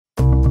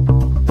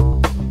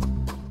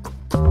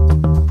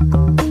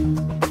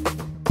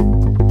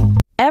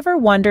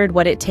wondered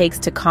what it takes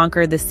to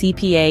conquer the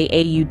CPA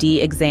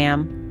AUD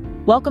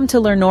exam? Welcome to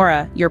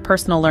Learnora, your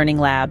personal learning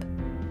lab.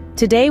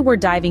 Today we're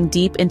diving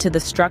deep into the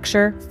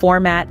structure,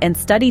 format, and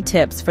study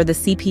tips for the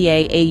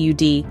CPA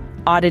AUD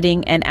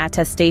Auditing and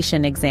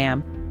Attestation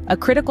exam, a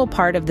critical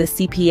part of the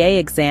CPA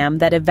exam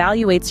that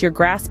evaluates your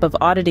grasp of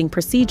auditing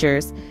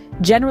procedures,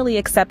 generally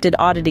accepted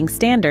auditing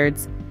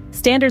standards,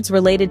 standards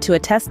related to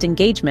attest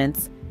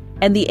engagements,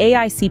 and the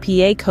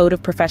AICPA Code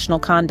of Professional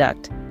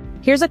Conduct.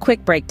 Here's a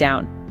quick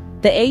breakdown.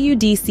 The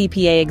AUD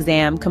CPA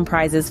exam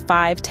comprises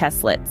 5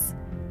 testlets.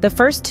 The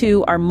first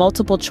 2 are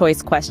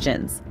multiple-choice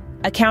questions,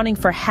 accounting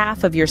for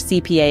half of your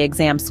CPA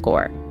exam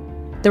score.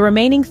 The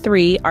remaining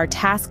 3 are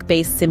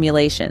task-based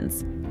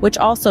simulations, which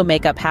also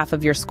make up half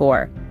of your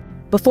score.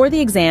 Before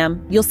the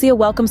exam, you'll see a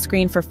welcome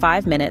screen for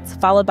 5 minutes,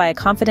 followed by a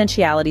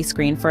confidentiality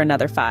screen for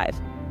another 5.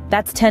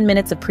 That's 10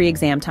 minutes of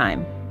pre-exam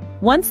time.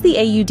 Once the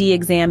AUD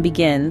exam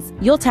begins,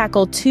 you'll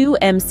tackle 2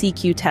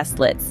 MCQ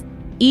testlets,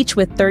 each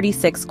with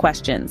 36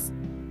 questions.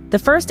 The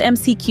first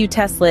MCQ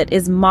testlet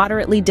is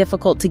moderately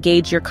difficult to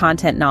gauge your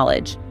content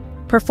knowledge.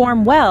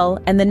 Perform well,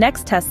 and the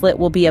next testlet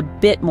will be a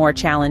bit more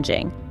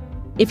challenging.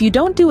 If you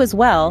don't do as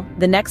well,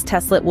 the next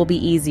testlet will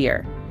be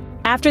easier.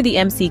 After the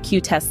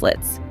MCQ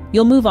testlets,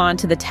 you'll move on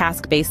to the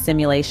task-based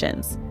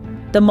simulations.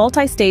 The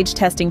multi-stage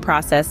testing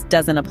process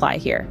doesn't apply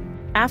here.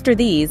 After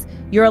these,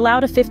 you're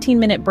allowed a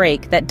 15-minute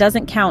break that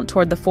doesn't count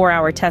toward the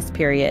 4-hour test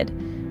period.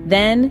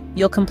 Then,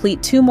 you'll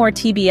complete 2 more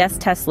TBS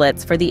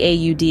testlets for the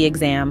AUD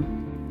exam.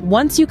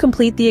 Once you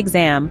complete the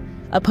exam,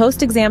 a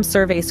post-exam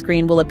survey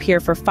screen will appear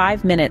for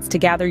 5 minutes to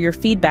gather your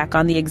feedback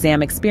on the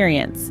exam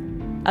experience.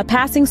 A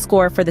passing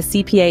score for the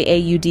CPA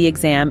AUD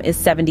exam is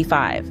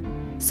 75.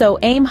 So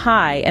aim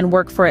high and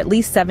work for at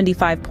least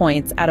 75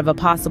 points out of a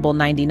possible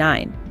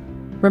 99.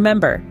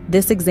 Remember,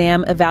 this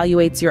exam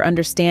evaluates your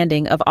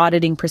understanding of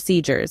auditing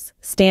procedures,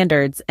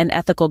 standards, and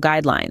ethical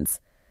guidelines.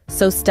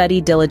 So study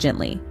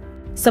diligently.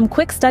 Some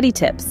quick study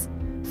tips.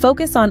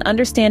 Focus on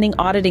understanding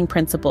auditing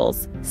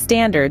principles,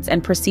 standards,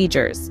 and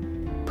procedures.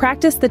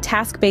 Practice the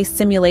task-based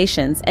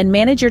simulations and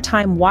manage your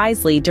time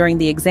wisely during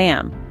the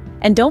exam.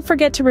 And don't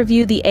forget to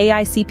review the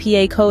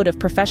AICPA Code of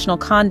Professional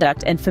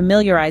Conduct and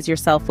familiarize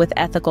yourself with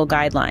ethical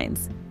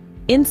guidelines.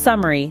 In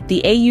summary,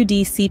 the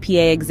AUD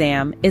CPA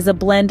exam is a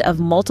blend of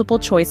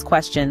multiple-choice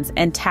questions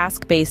and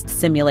task-based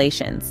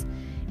simulations.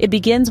 It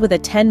begins with a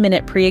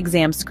 10-minute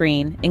pre-exam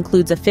screen,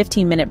 includes a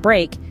 15-minute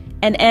break,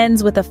 and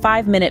ends with a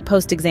 5-minute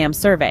post-exam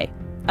survey.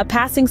 A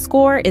passing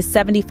score is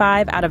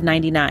 75 out of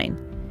 99.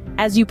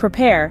 As you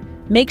prepare,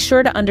 make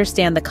sure to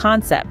understand the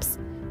concepts,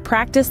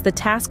 practice the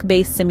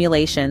task-based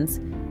simulations,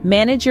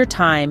 manage your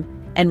time,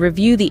 and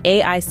review the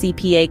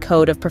AICPA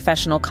Code of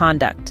Professional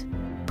Conduct.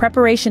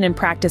 Preparation and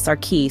practice are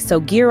key, so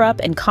gear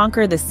up and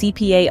conquer the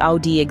CPA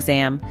AUD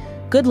exam.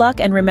 Good luck,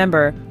 and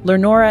remember,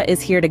 Learnora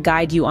is here to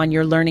guide you on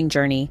your learning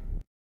journey.